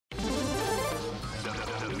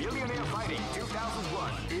Millionaire Fighting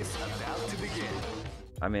 2001 is about to begin.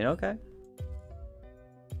 I mean, okay.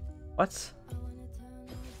 What?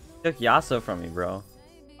 He took Yasuo from me, bro.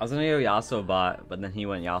 I was gonna go Yasuo bot, but then he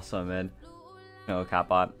went Yasuo mid. No, cat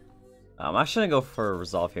bot. I shouldn't go for a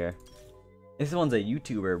resolve here. This one's a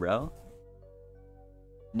YouTuber, bro.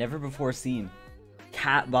 Never before seen.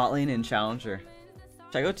 Cat bot lane and challenger.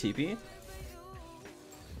 Should I go TP?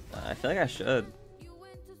 I feel like I should.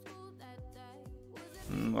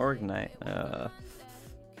 Or ignite.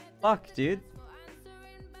 Fuck, dude.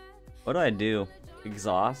 What do I do?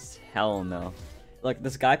 Exhaust? Hell no. Like,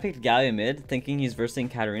 this guy picked Galio mid thinking he's versing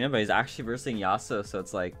Katarina, but he's actually versing Yasuo, so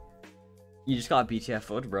it's like, you just got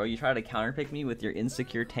BTFO'd, bro. You try to counterpick me with your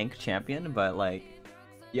insecure tank champion, but like,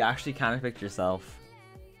 you actually counterpicked yourself.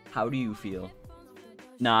 How do you feel?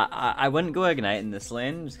 Nah, I wouldn't go ignite in this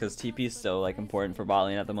lane, just because TP is so like important for bot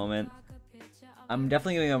lane at the moment. I'm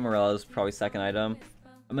definitely going to go Morella's probably second item.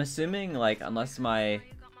 I'm assuming, like, unless my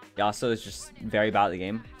Yasuo is just very bad at the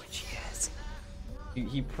game, which he is,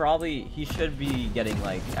 he should be getting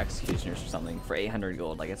like executioners or something for 800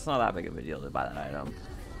 gold. Like, it's not that big of a deal to buy that item.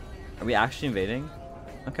 Are we actually invading?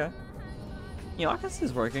 Okay. You know, I guess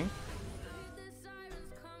this is working.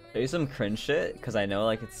 Show you some cringe shit, because I know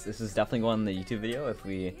like this is definitely going in the YouTube video if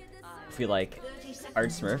we like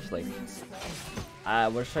hard smurf. Like,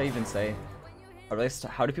 what should I even say?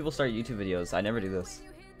 How do people start YouTube videos? I never do this.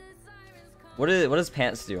 What does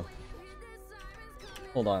pants do?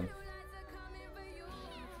 Hold on.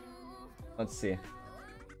 Let's see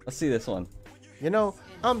this one. You know,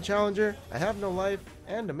 I'm challenger, I have no life,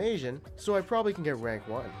 and I'm Asian, so I probably can get rank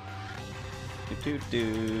 1.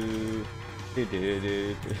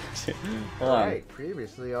 Alright,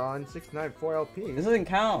 previously on 694 LP. This doesn't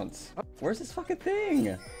count. Where's this fucking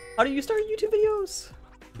thing? How do you start YouTube videos?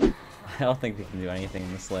 I don't think we can do anything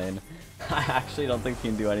in this lane. I actually don't think we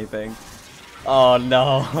can do anything. Oh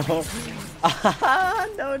no.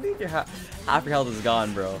 No, dude, half your health is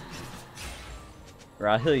gone, bro. Or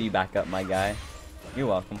I'll heal you back up, my guy. You're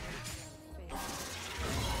welcome.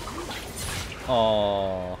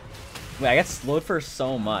 Oh. Wait, I get slowed for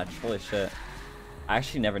so much. Holy shit. I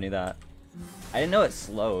actually never knew that. I didn't know it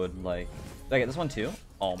slowed. Like, do I get this one too?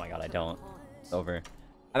 Oh my god, I don't. It's over.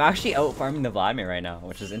 I'm actually out farming the Vladimir right now,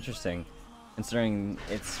 which is interesting, considering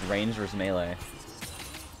it's range versus melee.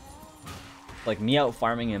 Like, me out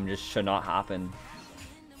farming him just should not happen.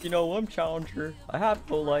 You know, I'm challenger. I have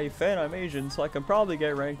no life and I'm Asian, so I can probably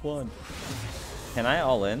get rank 1. Can I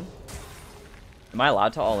all in? Am I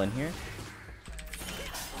allowed to all in here?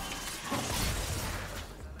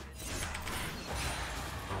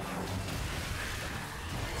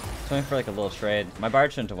 Going for like a little trade. My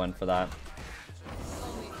Bard shouldn't have went for that.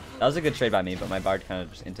 That was a good trade by me, but my Bard kind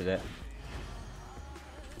of just inted it.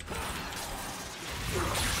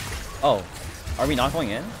 Oh, are we not going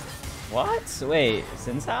in? What? Wait,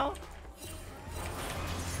 Sin's how?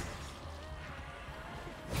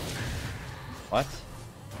 What?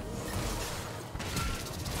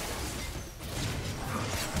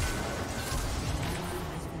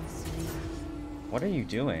 What are you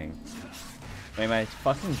doing? Wait, my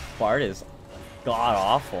fucking Bard is god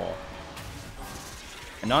awful.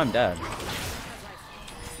 And now I'm dead.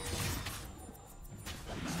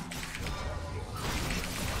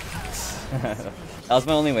 That was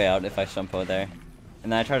my only way out if I shumpo there.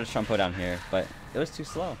 And then I tried to shumpo down here, but it was too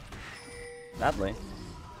slow. Sadly.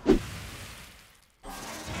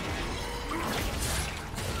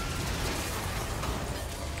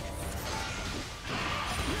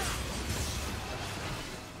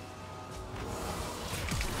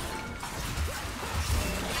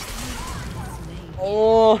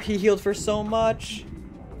 Oh, he healed for so much.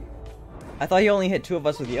 I thought he only hit 2 of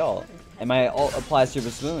us with the ult. And my ult applies to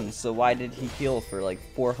his wounds, so why did he heal for like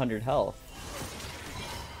 400 health?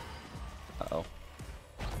 Uh-oh.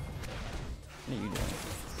 What are you doing?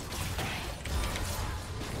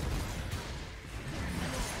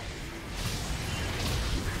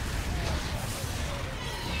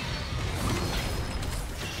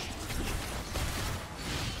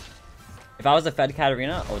 If I was a fed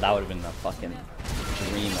Katarina, oh, that would have been a fucking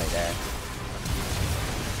dream right there.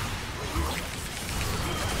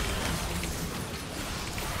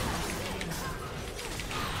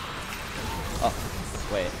 Oh,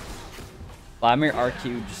 wait. Vladimir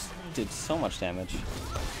RQ just did so much damage.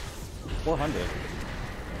 400.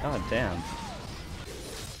 God damn. Can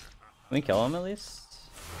we kill him at least?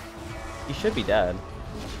 He should be dead.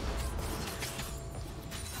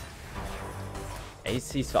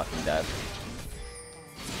 ADC's fucking dead.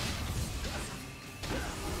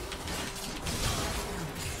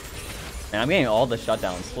 Man, I'm getting all the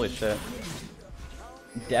shutdowns. Holy shit.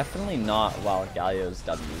 Definitely not while Galio's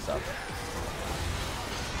W's up.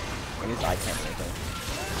 At least I can't do anything.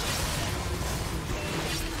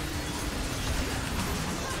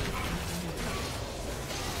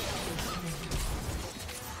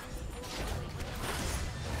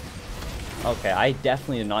 Okay, I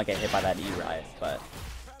definitely did not get hit by that E-Riot, but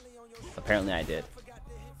apparently I did.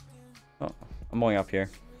 Oh, I'm going up here.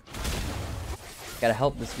 Gotta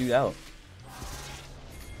help this dude out.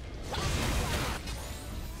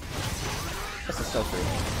 This is so free.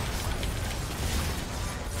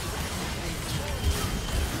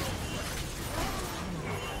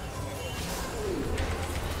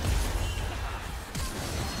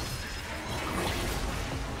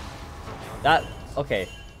 That, okay.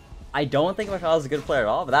 I don't think Mikhail is a good player at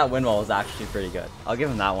all, but that windwall was actually pretty good. I'll give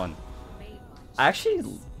him that one. I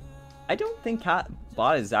don't think Cat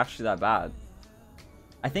bot is actually that bad.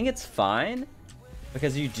 I think it's fine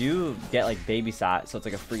because you do get like babysat, so it's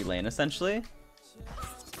like a free lane essentially.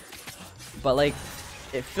 But like,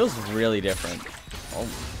 it feels really different. Oh,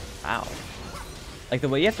 wow. Like the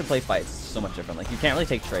way you have to play fights is so much different. Like you can't really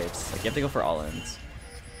take trades. Like you have to go for all-ins.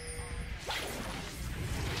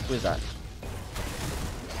 Who is that?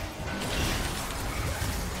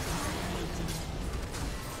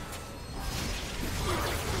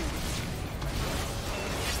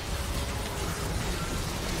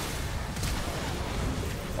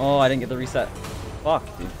 Oh, I didn't get the reset. Fuck,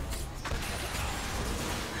 dude.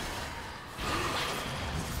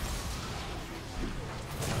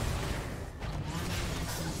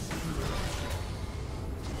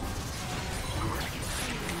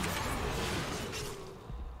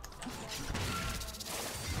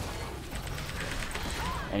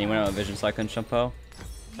 And he went out of vision, so I couldn't jump out.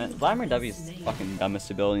 Man, Vladimir W is the fucking dumbest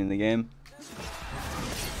ability in the game.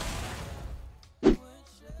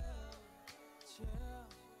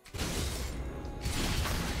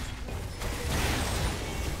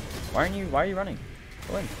 Why are you running?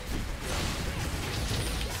 Go in.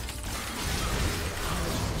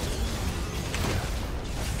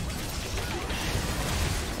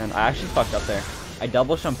 And I actually fucked up there. I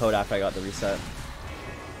double shampooed after I got the reset.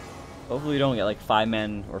 Hopefully we don't get like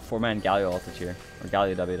 5-man or 4-man Galio ulted here. Or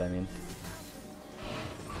Galio W, I mean.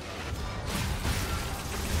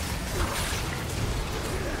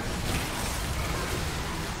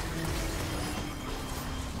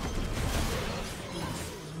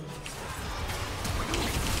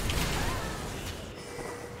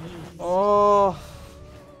 Oh,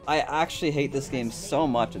 I actually hate this game so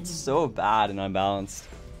much. It's so bad and unbalanced.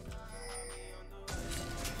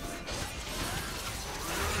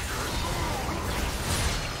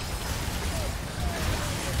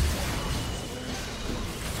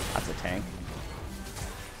 That's a tank.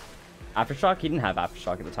 Aftershock? He didn't have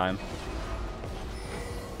Aftershock at the time.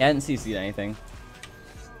 He hadn't CC'd anything.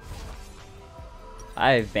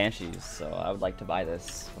 I have Banshees, so I would like to buy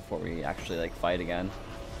this before we actually like fight again.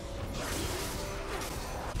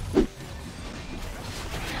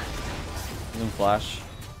 Zoom flash.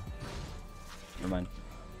 Never mind.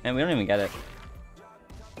 And we don't even get it.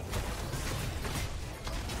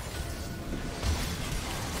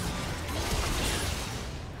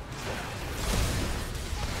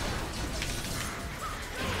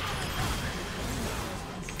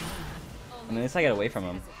 I mean, at least I get away from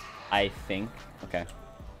him. I think. Okay.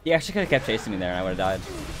 He actually could have kept chasing me there and I would have died.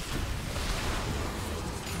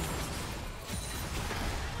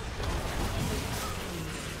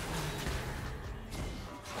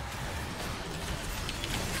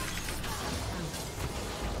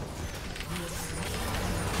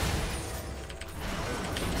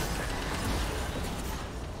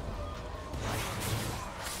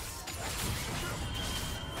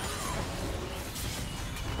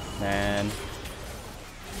 Man.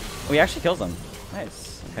 Oh, he actually kills him.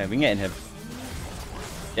 Nice. Okay, we can get in him.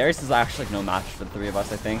 Darius is actually like no match for the three of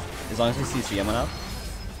us, I think. As long as we CC him enough.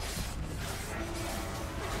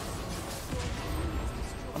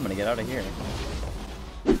 I'm gonna get out of here.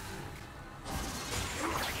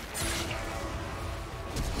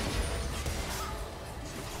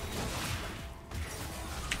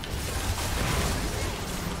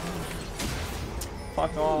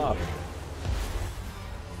 Fuck off.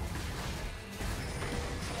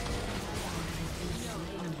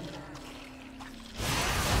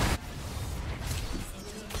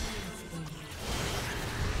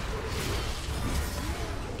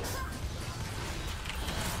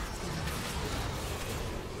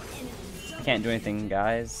 Can't do anything,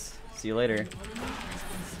 guys. See you later.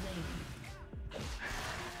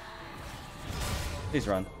 Please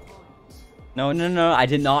run. No, no, no, I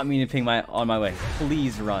did not mean to ping on my way.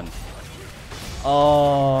 Please run.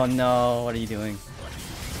 Oh no, what are you doing?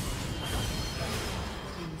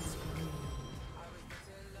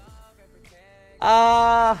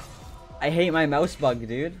 I hate my mouse bug,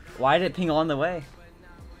 dude. Why did it ping on the way?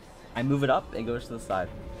 I move it up, it goes to the side.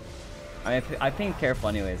 I pinged careful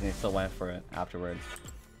anyways, and he still went for it afterwards.